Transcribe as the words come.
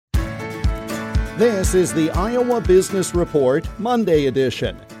This is the Iowa Business Report Monday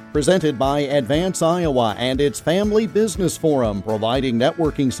edition, presented by Advance Iowa and its Family Business Forum, providing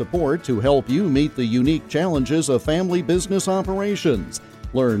networking support to help you meet the unique challenges of family business operations.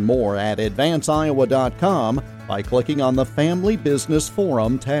 Learn more at advanceiowa.com by clicking on the Family Business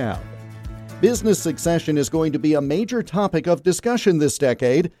Forum tab. Business succession is going to be a major topic of discussion this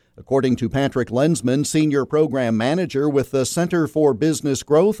decade, according to Patrick Lensman, Senior Program Manager with the Center for Business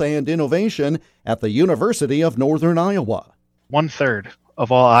Growth and Innovation at the University of Northern Iowa. 1/3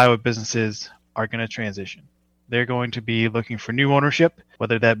 of all Iowa businesses are going to transition. They're going to be looking for new ownership,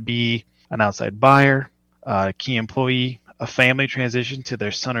 whether that be an outside buyer, a key employee, a family transition to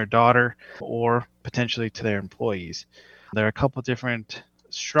their son or daughter, or potentially to their employees. There are a couple different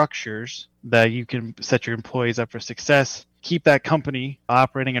structures that you can set your employees up for success, keep that company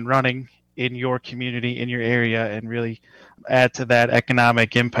operating and running in your community, in your area, and really add to that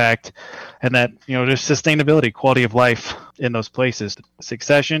economic impact and that, just sustainability, quality of life in those places.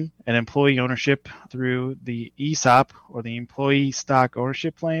 Succession and employee ownership through the ESOP or the employee stock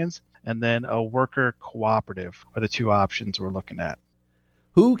ownership plans, and then a worker cooperative are the two options we're looking at.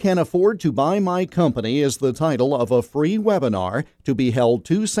 Who Can Afford to Buy My Company is the title of a free webinar to be held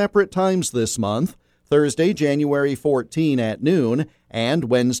 2 separate times this month, Thursday, January 14 at noon and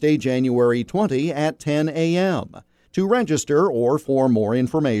Wednesday, January 20 at 10 a.m. To register or for more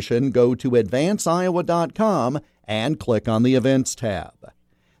information, go to advanceiowa.com and click on the Events tab.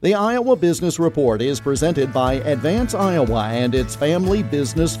 The Iowa Business Report is presented by Advance Iowa and its Family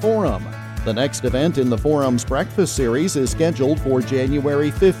Business Forum. The next event in the Forum's Breakfast Series is scheduled for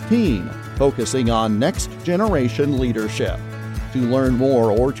January 15, focusing on next-generation leadership. To learn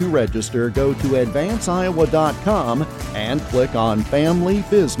more or to register, go to advanceiowa.com and click on Family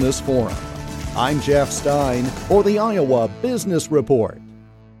Business Forum. I'm Jeff Stein for the Iowa Business Report.